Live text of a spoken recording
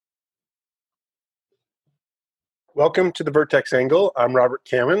Welcome to the Vertex Angle. I'm Robert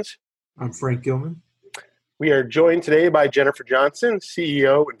Cammons. I'm Frank Gilman. We are joined today by Jennifer Johnson,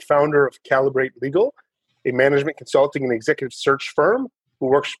 CEO and founder of Calibrate Legal, a management consulting and executive search firm who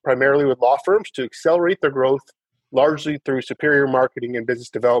works primarily with law firms to accelerate their growth, largely through superior marketing and business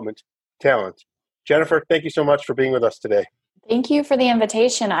development talent. Jennifer, thank you so much for being with us today. Thank you for the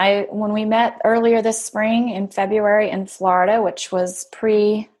invitation. When we met earlier this spring in February in Florida, which was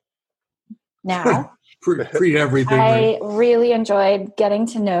pre-now, pre everything. I really enjoyed getting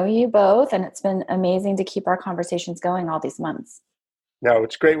to know you both, and it's been amazing to keep our conversations going all these months. No,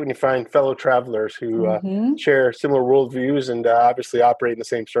 it's great when you find fellow travelers who share similar worldviews and obviously operate in the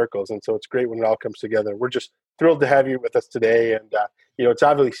same circles. And so it's great when it all comes together. We're just thrilled to have you with us today. And, it's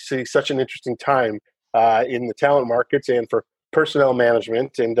obviously such an interesting time in the talent markets and for personnel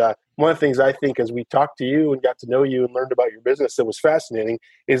management. And one of the things I think as we talked to you and got to know you and learned about your business that was fascinating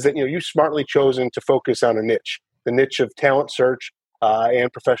is that, you've smartly chosen to focus on a niche, the niche of talent search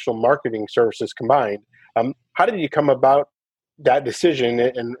and professional marketing services combined. How did you come about that decision,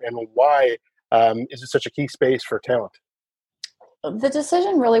 and why is it such a key space for talent? The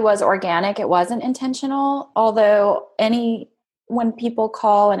decision really was organic. It wasn't intentional, although when people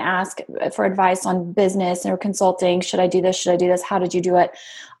call and ask for advice on business or consulting, should I do this? Should I do this? How did you do it?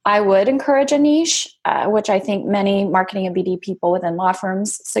 I would encourage a niche, which I think many marketing and BD people within law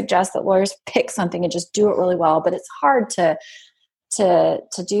firms suggest that lawyers pick something and just do it really well, but it's hard to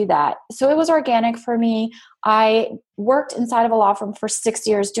do that. So it was organic for me. I worked inside of a law firm for 6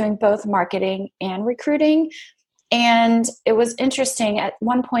 years doing both marketing and recruiting. And it was interesting. At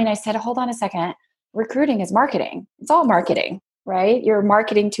one point I said, hold on a second, recruiting is marketing. It's all marketing, right? You're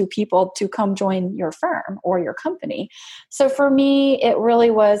marketing to people to come join your firm or your company. So for me, it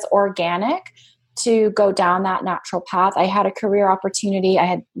really was organic to go down that natural path. I had a career opportunity.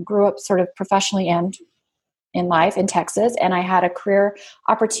 I grew up sort of professionally and in life in Texas, and I had a career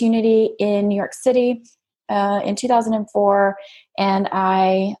opportunity in New York City in 2004, and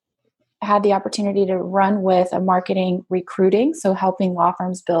I had the opportunity to run with a marketing recruiting, so helping law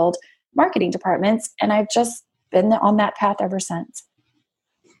firms build marketing departments, and I've just been on that path ever since.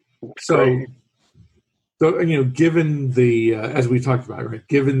 So given the as we talked about, right,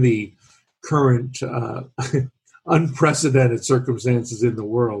 given the current unprecedented circumstances in the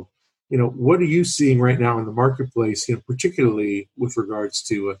world, what are you seeing right now in the marketplace, particularly with regards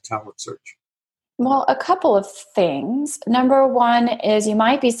to talent search? Well, a couple of things. Number one is you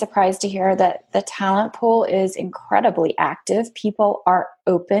might be surprised to hear that the talent pool is incredibly active. People are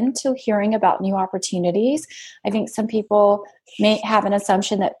open to hearing about new opportunities. I think some people may have an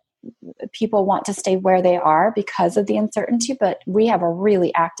assumption that people want to stay where they are because of the uncertainty, but we have a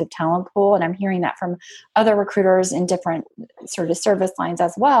really active talent pool, and I'm hearing that from other recruiters in different sort of service lines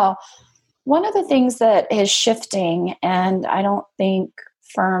as well. One of the things that is shifting, and I don't think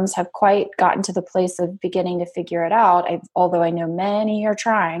firms have quite gotten to the place of beginning to figure it out, although I know many are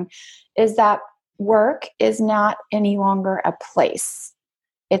trying, is that work is not any longer a place.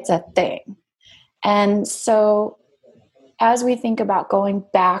 It's a thing. And so as we think about going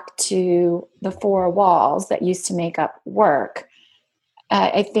back to the four walls that used to make up work,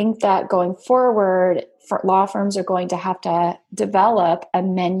 I think that going forward, law firms are going to have to develop a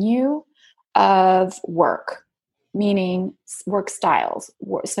menu of work, meaning work styles.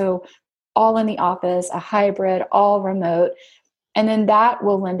 So all in the office, a hybrid, all remote. And then that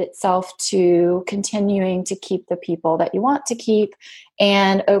will lend itself to continuing to keep the people that you want to keep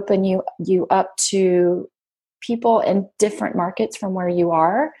and open you up to people in different markets from where you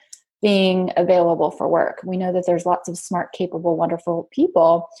are being available for work. We know that there's lots of smart, capable, wonderful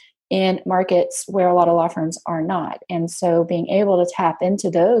people in markets where a lot of law firms are not. And so being able to tap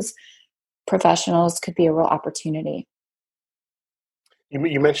into those professionals could be a real opportunity.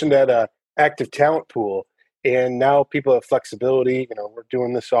 You mentioned that active talent pool, and now people have flexibility. We're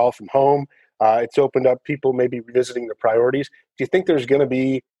doing this all from home. It's opened up people maybe revisiting their priorities. Do you think there's going to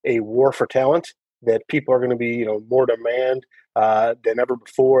be a war for talent, that people are going to be, more demand than ever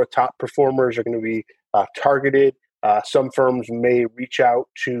before? Top performers are going to be targeted. Some firms may reach out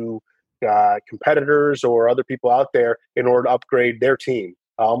to competitors or other people out there in order to upgrade their team,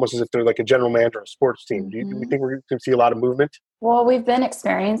 almost as if they're like a general manager of a sports team. Do you think we're going to see a lot of movement? Well, we've been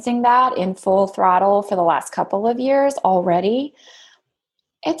experiencing that in full throttle for the last couple of years already.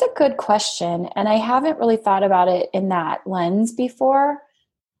 It's a good question, and I haven't really thought about it in that lens before.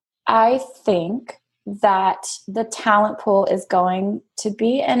 I think that the talent pool is going to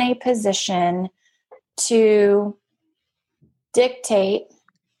be in a position to dictate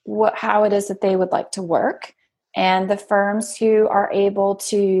how it is that they would like to work. And the firms who are able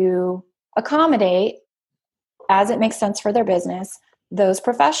to accommodate as it makes sense for their business, those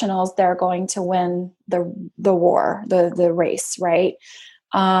professionals, they're going to win the war, the race, right?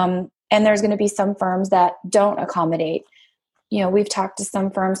 And there's going to be some firms that don't accommodate. We've talked to some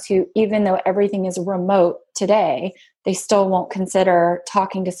firms who, even though everything is remote today, they still won't consider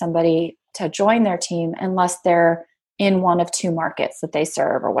talking to somebody to join their team unless they're in one of 2 markets that they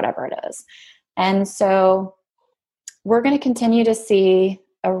serve or whatever it is. And so we're going to continue to see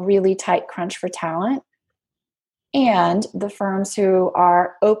a really tight crunch for talent. And the firms who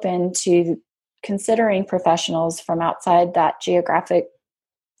are open to considering professionals from outside that geographic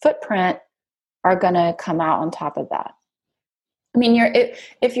footprint are going to come out on top of that. I mean,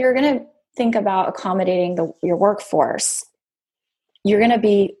 if you're going to think about accommodating your workforce, you're going to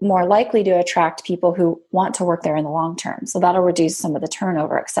be more likely to attract people who want to work there in the long term. So that'll reduce some of the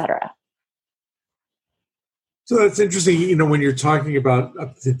turnover, et cetera. So that's interesting. When you're talking about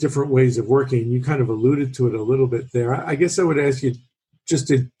the different ways of working, you kind of alluded to it a little bit there. I guess I would ask you just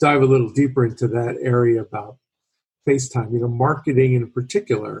to dive a little deeper into that area about FaceTime. Marketing in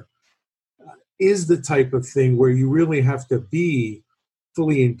particular is the type of thing where you really have to be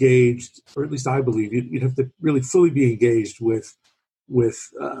fully engaged, or at least I believe you'd have to really fully be engaged with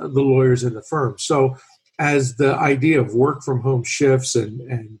the lawyers in the firm. So as the idea of work from home shifts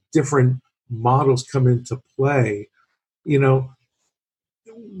and different models come into play,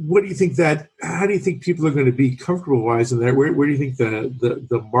 what do you think how do you think people are going to be comfortable wise in that? Where do you think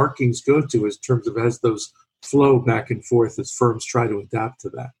the markings go to in terms of as those flow back and forth as firms try to adapt to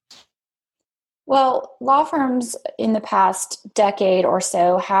that? Well, law firms in the past decade or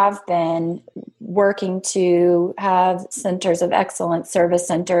so have been working to have centers of excellence, service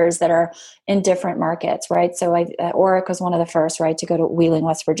centers that are in different markets, right? So Oric was one of the first, right, to go to Wheeling,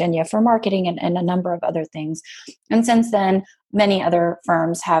 West Virginia for marketing and a number of other things. And since then, many other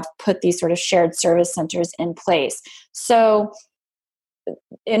firms have put these sort of shared service centers in place. So,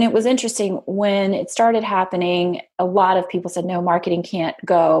 and it was interesting when it started happening, a lot of people said, no, marketing can't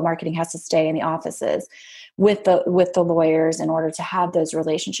go. Marketing has to stay in the offices with the lawyers in order to have those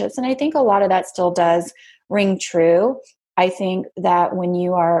relationships. And I think a lot of that still does ring true. I think that when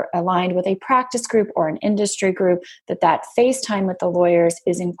you are aligned with a practice group or an industry group, that FaceTime with the lawyers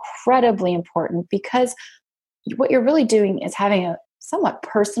is incredibly important, because what you're really doing is having a somewhat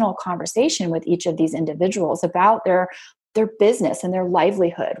personal conversation with each of these individuals about their business and their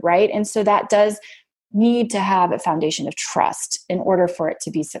livelihood, right? And so that does need to have a foundation of trust in order for it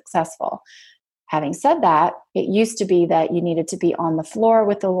to be successful. Having said that, it used to be that you needed to be on the floor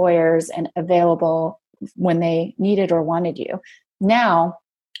with the lawyers and available when they needed or wanted you. Now,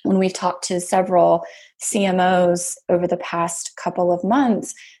 when we've talked to several CMOs over the past couple of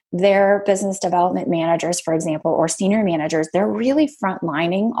months, their business development managers, for example, or senior managers, they're really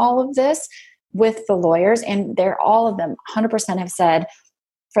frontlining all of this with the lawyers, and all of them 100% have said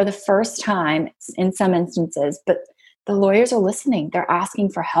for the first time in some instances, but the lawyers are listening. They're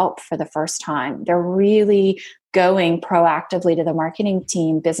asking for help for the first time. They're really going proactively to the marketing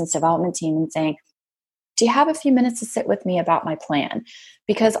team, business development team, and saying, do you have a few minutes to sit with me about my plan?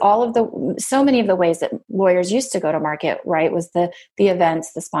 Because so many of the ways that lawyers used to go to market, right, was the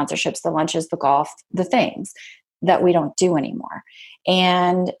events, the sponsorships, the lunches, the golf, the things that we don't do anymore.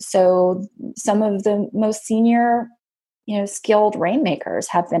 And so some of the most senior, skilled rainmakers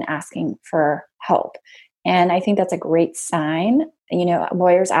have been asking for help. And I think that's a great sign.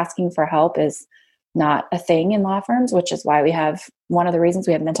 Lawyers asking for help is not a thing in law firms, which is why one of the reasons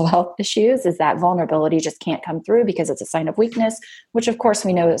we have mental health issues is that vulnerability just can't come through because it's a sign of weakness, which of course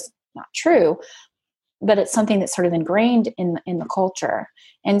we know is not true, but it's something that's sort of ingrained in the culture.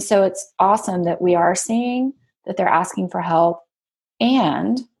 And so it's awesome that we are seeing that they're asking for help.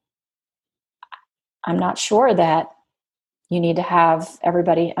 And I'm not sure that you need to have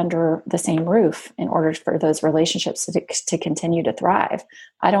everybody under the same roof in order for those relationships to continue to thrive.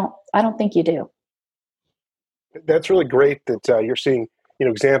 I don't think you do. That's really great that you're seeing,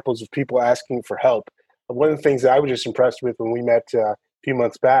 examples of people asking for help. One of the things that I was just impressed with when we met a few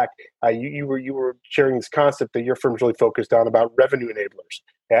months back, you were sharing this concept that your firm's really focused on about revenue enablers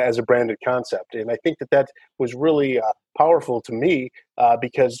as a branded concept. And I think that was really powerful to me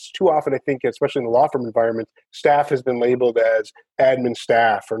because too often I think, especially in the law firm environment, staff has been labeled as admin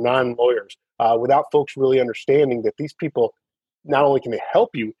staff or non-lawyers without folks really understanding that these people, not only can they help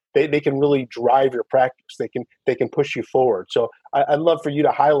you, they can really drive your practice. They can push you forward. So I'd love for you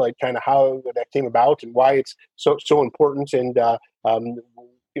to highlight kind of how that came about and why it's so important, and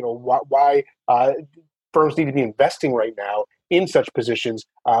why firms need to be investing right now in such positions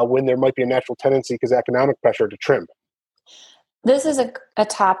when there might be a natural tendency because of economic pressure to trim. This is a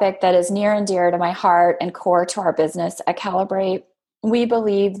topic that is near and dear to my heart and core to our business at Calibrate. We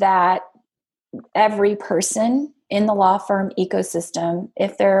believe that every person in the law firm ecosystem,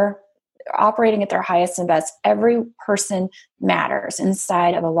 if they're operating at their highest and best, every person matters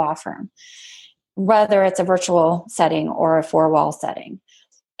inside of a law firm, whether it's a virtual setting or a four-wall setting.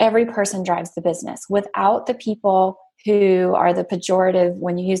 Every person drives the business. Without the people who are the pejorative,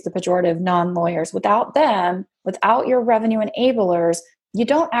 when you use the pejorative non-lawyers, without them, without your revenue enablers, you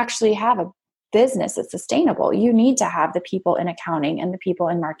don't actually have a business that's sustainable. You need to have the people in accounting and the people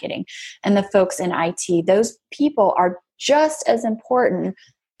in marketing and the folks in IT. Those people are just as important,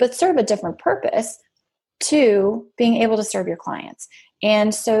 but serve a different purpose to being able to serve your clients.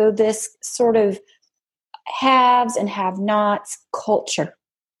 And so this sort of haves and have-nots culture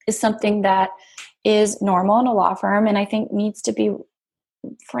is something that is normal in a law firm, and I think needs to be,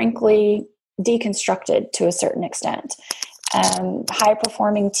 frankly, deconstructed to a certain extent.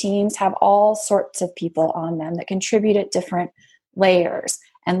 High-performing teams have all sorts of people on them that contribute at different layers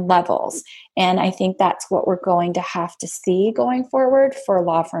and levels, and I think that's what we're going to have to see going forward for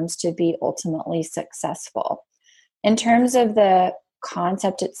law firms to be ultimately successful. In terms of the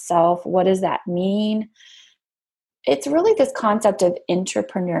concept itself, what does that mean? It's really this concept of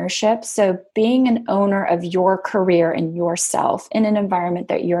entrepreneurship. So being an owner of your career and yourself in an environment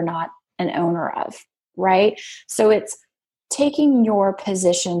that you're not an owner of, right? So it's taking your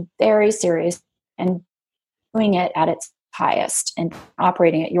position very serious and doing it at its highest and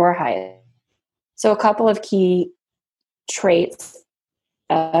operating at your highest. So a couple of key traits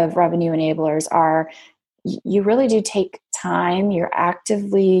of revenue enablers are you really do take time. You're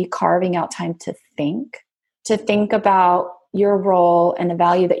actively carving out time to think about your role and the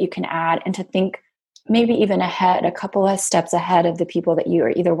value that you can add, and to think maybe even ahead, a couple of steps ahead of the people that you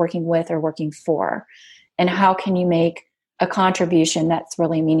are either working with or working for. And how can you make a contribution that's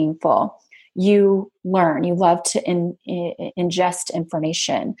really meaningful? You learn, you love to ingest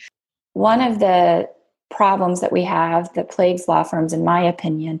information. One of the problems that we have that plagues law firms, in my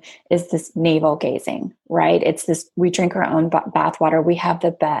opinion, is this navel gazing, right? It's this, we drink our own bathwater. We have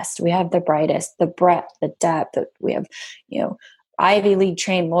the best, we have the brightest, the breadth, the depth. We have, Ivy League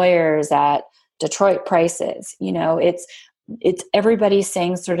trained lawyers at Detroit prices. It's everybody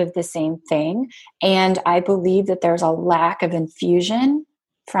saying sort of the same thing. And I believe that there's a lack of infusion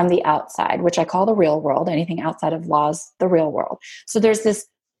from the outside, which I call the real world. Anything outside of law is the real world. So there's this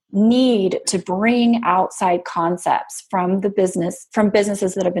need to bring outside concepts from businesses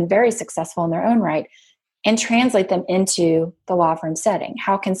that have been very successful in their own right and translate them into the law firm setting.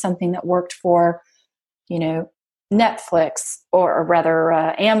 How can something that worked for, Netflix or rather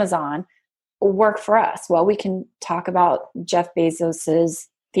Amazon work for us? Well, we can talk about Jeff Bezos's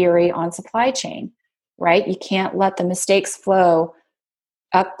theory on supply chain, right? You can't let the mistakes flow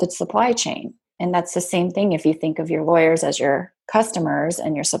up the supply chain. And that's the same thing if you think of your lawyers as your customers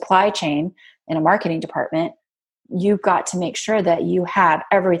and your supply chain in a marketing department. You've got to make sure that you have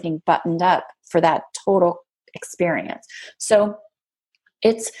everything buttoned up for that total experience. So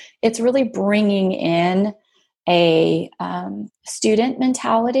it's really bringing in a student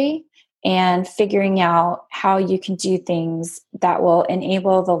mentality and figuring out how you can do things that will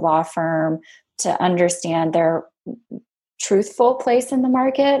enable the law firm to understand their truthful place in the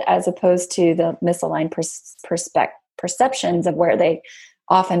market, as opposed to the misaligned perceptions of where they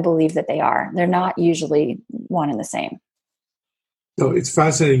often believe that they are. They're not usually one and the same. No, it's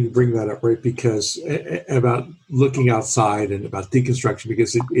fascinating you bring that up, right? Because about looking outside and about deconstruction,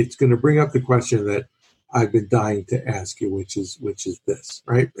 because it's going to bring up the question that I've been dying to ask you, which is this,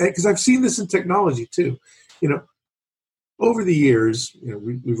 right? Because I've seen this in technology too. Over the years,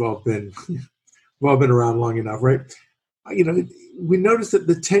 we've all been around long enough, right? We noticed that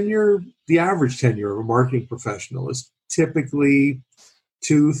the average tenure of a marketing professional is typically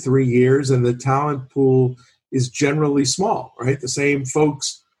 2-3 years, and the talent pool is generally small, right? The same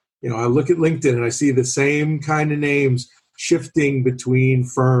folks, I look at LinkedIn and I see the same kind of names shifting between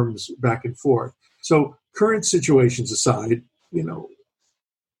firms back and forth. So current situations aside,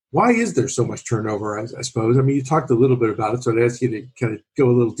 why is there so much turnover, I suppose? I mean, you talked a little bit about it, so I'd ask you to kind of go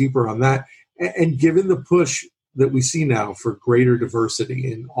a little deeper on that. And given the push that we see now for greater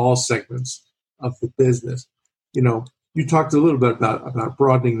diversity in all segments of the business, you talked a little bit about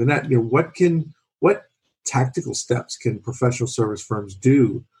broadening the net. What tactical steps can professional service firms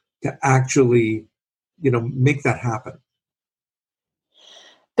do to actually, make that happen?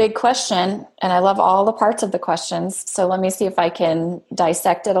 Big question, and I love all the parts of the questions. So let me see if I can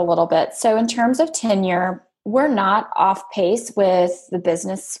dissect it a little bit. So in terms of tenure, we're not off pace with the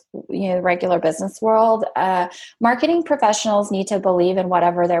business, regular business world. Marketing professionals need to believe in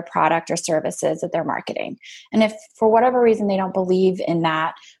whatever their product or service is that they're marketing. And if for whatever reason they don't believe in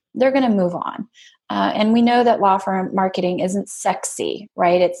that, they're going to move on. And we know that law firm marketing isn't sexy,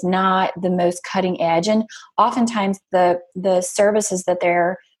 right? It's not the most cutting edge. And oftentimes the services that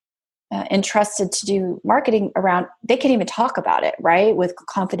they're entrusted to do marketing around, they can't even talk about it, right? With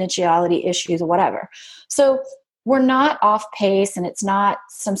confidentiality issues or whatever. So we're not off pace, and it's not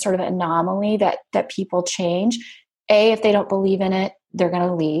some sort of anomaly that people change. If they don't believe in it, they're going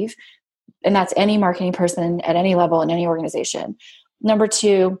to leave. And that's any marketing person at any level in any organization. Number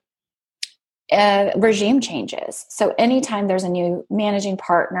two, regime changes. So anytime there's a new managing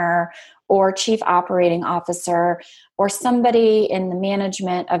partner or chief operating officer or somebody in the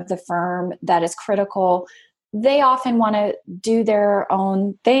management of the firm that is critical, they often want to do their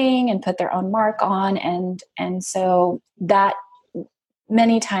own thing and put their own mark on. And so that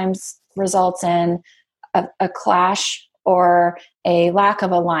many times results in a clash or a lack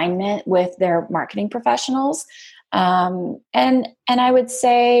of alignment with their marketing professionals. And I would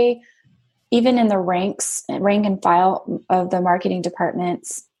say, even in the rank and file of the marketing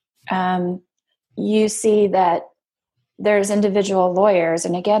departments, you see that there's individual lawyers.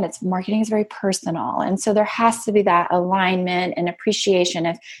 And again, marketing is very personal. And so there has to be that alignment and appreciation.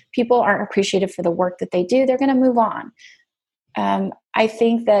 If people aren't appreciated for the work that they do, they're going to move on. I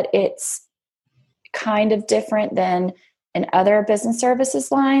think that it's kind of different than in other business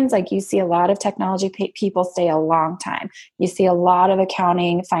services lines. Like, you see a lot of technology people stay a long time. You see a lot of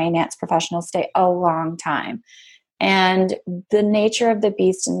accounting, finance professionals stay a long time. And the nature of the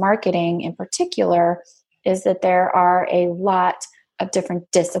beast in marketing in particular is that there are a lot of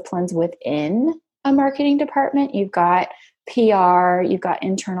different disciplines within a marketing department. You've got PR, you've got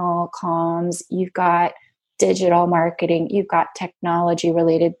internal comms, you've got digital marketing, you've got technology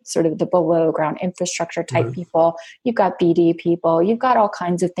related, sort of the below ground infrastructure type people, you've got BD people, you've got all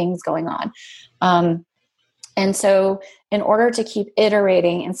kinds of things going on. And so in order to keep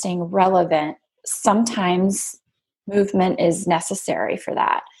iterating and staying relevant, sometimes movement is necessary for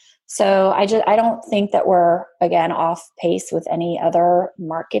that. So I don't think that we're, again, off pace with any other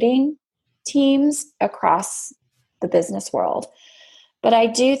marketing teams across the business world. But I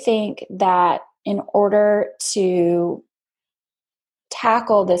do think that in order to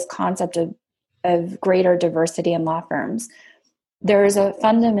tackle this concept of greater diversity in law firms, there is a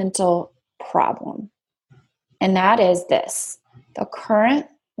fundamental problem. And that is this: the current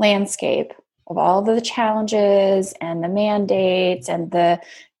landscape of all the challenges and the mandates and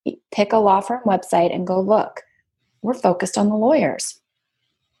pick a law firm website and go look. We're focused on the lawyers,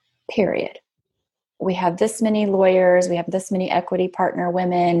 period. We have this many lawyers. We have this many equity partner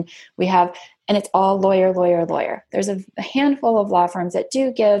women. And it's all lawyer, lawyer, lawyer. There's a handful of law firms that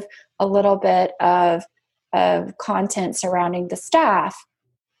do give a little bit of content surrounding the staff,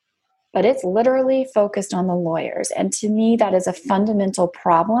 but it's literally focused on the lawyers. And to me, that is a fundamental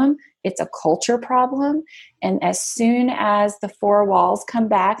problem. It's a culture problem. And as soon as the four walls come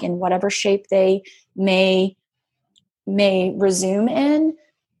back in whatever shape they may resume in,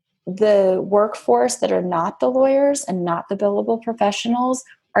 the workforce that are not the lawyers and not the billable professionals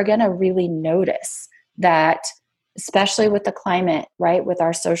are going to really notice that, especially with the climate, right, with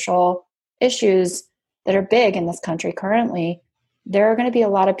our social issues that are big in this country currently, there are going to be a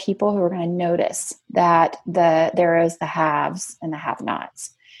lot of people who are going to notice that there is the haves and the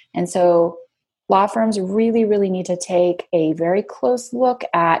have-nots. And so law firms really, really need to take a very close look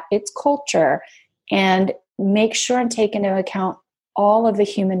at its culture and make sure and take into account all of the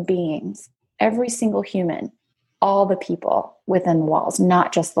human beings, every single human, all the people within the walls,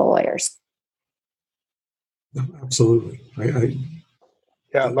 not just the lawyers. Absolutely.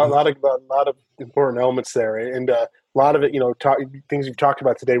 Yeah, a lot of important elements there, and a lot of it, things you've talked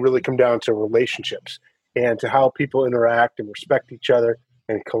about today really come down to relationships and to how people interact and respect each other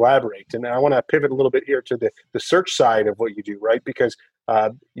and collaborate. And I want to pivot a little bit here to the search side of what you do, right? Because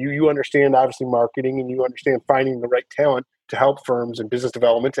you understand, obviously, marketing, and you understand finding the right talent to help firms and business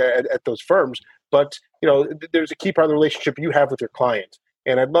development at those firms. But there's a key part of the relationship you have with your client,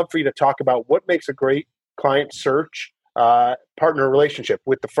 and I'd love for you to talk about what makes a great client search partner relationship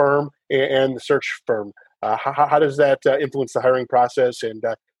with the firm and the search firm. How does that influence the hiring process? And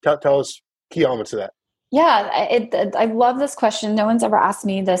tell us key elements of that. Yeah, I love this question. No one's ever asked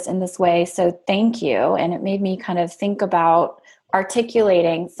me this in this way, so thank you. And it made me kind of think about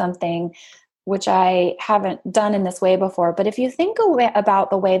articulating something which I haven't done in this way before. But if you think about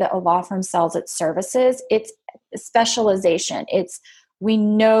the way that a law firm sells its services, it's specialization. It's We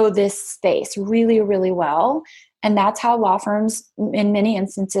know this space really, really well. And that's how law firms, in many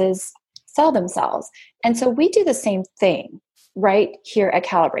instances, sell themselves. And so we do the same thing right here at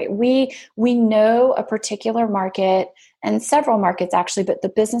Calibrate. We know a particular market, and several markets actually, but the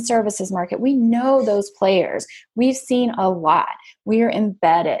business services market, we know those players. We've seen a lot. We are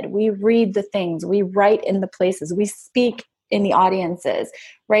embedded. We read the things. We write in the places. We speak in the audiences,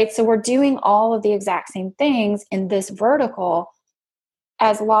 right? So we're doing all of the exact same things in this vertical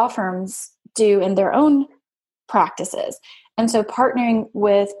as law firms do in their own practices. And so partnering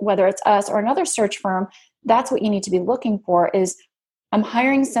with, whether it's us or another search firm, that's what you need to be looking for. Is I'm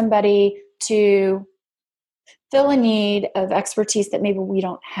hiring somebody to fill a need of expertise that maybe we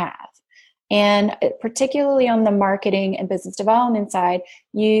don't have. And particularly on the marketing and business development side,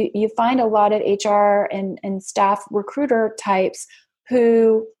 you find a lot of HR and staff recruiter types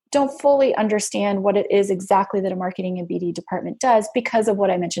who don't fully understand what it is exactly that a marketing and BD department does because of what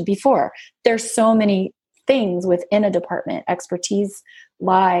I mentioned before. There's so many things within a department, expertise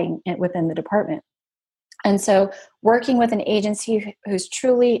lying within the department. And so working with an agency who's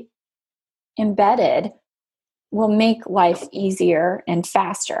truly embedded will make life easier and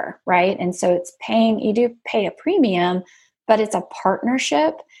faster, right? And so it's you do pay a premium, but it's a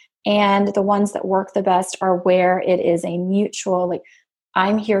partnership. And the ones that work the best are where it is a mutual, like,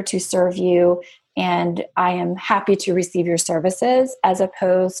 I'm here to serve you and I am happy to receive your services, as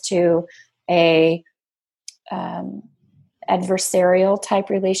opposed to a adversarial type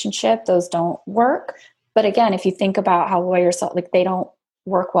relationship. Those don't work. But again, if you think about how lawyers, like, they don't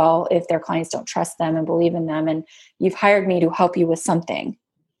work well if their clients don't trust them and believe in them, and you've hired me to help you with something.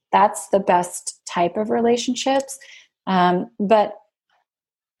 That's the best type of relationships. But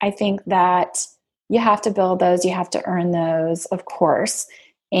I think that you have to build those, you have to earn those, of course.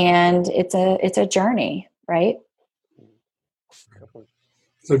 And it's a journey, right?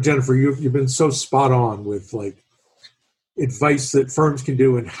 So Jennifer, you've been so spot on with like advice that firms can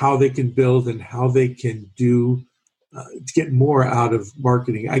do and how they can build and how they can do to get more out of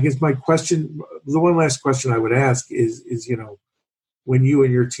marketing. I guess my question, the one last question I would ask is, when you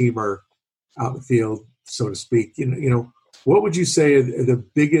and your team are out in the field, so to speak, what would you say are the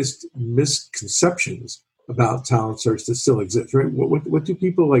biggest misconceptions about talent search that still exist, right? What do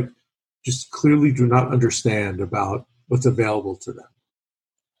people like just clearly do not understand about what's available to them?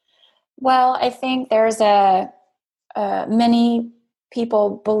 Well, I think there's many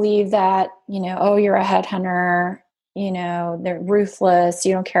people believe that, oh, you're a headhunter, they're ruthless,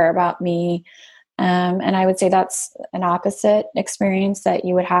 you don't care about me. And I would say that's an opposite experience that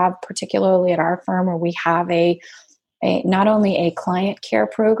you would have, particularly at our firm, where we have not only a client care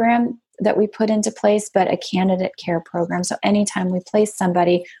program that we put into place, but a candidate care program. So anytime we place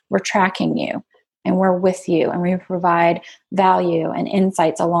somebody, we're tracking you and we're with you, and we provide value and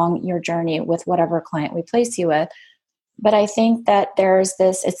insights along your journey with whatever client we place you with. But I think that there's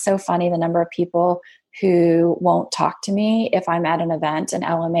this, it's so funny, the number of people who won't talk to me if I'm at an event, an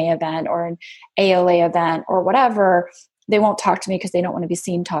LMA event or an ALA event or whatever. They won't talk to me because they don't want to be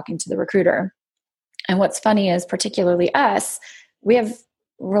seen talking to the recruiter. And what's funny is, particularly us, we have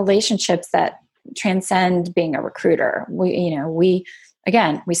relationships that transcend being a recruiter. We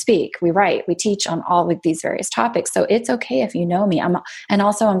speak, we write, we teach on all of these various topics. So it's okay if you know me. I'm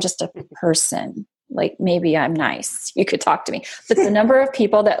just a person. Like, maybe I'm nice, you could talk to me. But the number of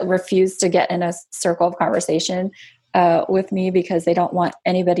people that refuse to get in a circle of conversation with me because they don't want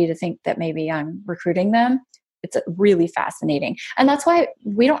anybody to think that maybe I'm recruiting them, it's really fascinating. And that's why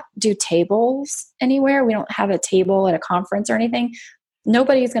we don't do tables anywhere. We don't have a table at a conference or anything.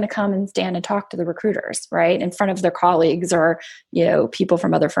 Nobody's going to come and stand and talk to the recruiters, right, in front of their colleagues or, people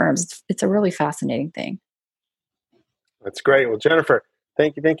from other firms. It's a really fascinating thing. That's great. Well, Jennifer,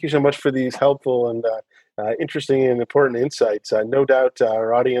 thank you so much for these helpful and interesting and important insights. No doubt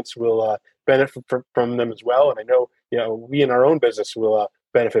our audience will benefit from them as well. And I know, we in our own business will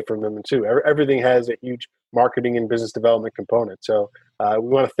benefit from them too. Everything has a huge marketing and business development component. So we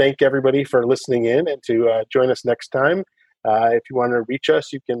want to thank everybody for listening in and to join us next time. If you want to reach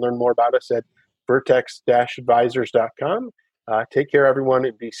us, you can learn more about us at vertex-advisors.com. Take care, everyone,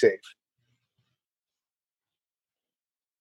 and be safe.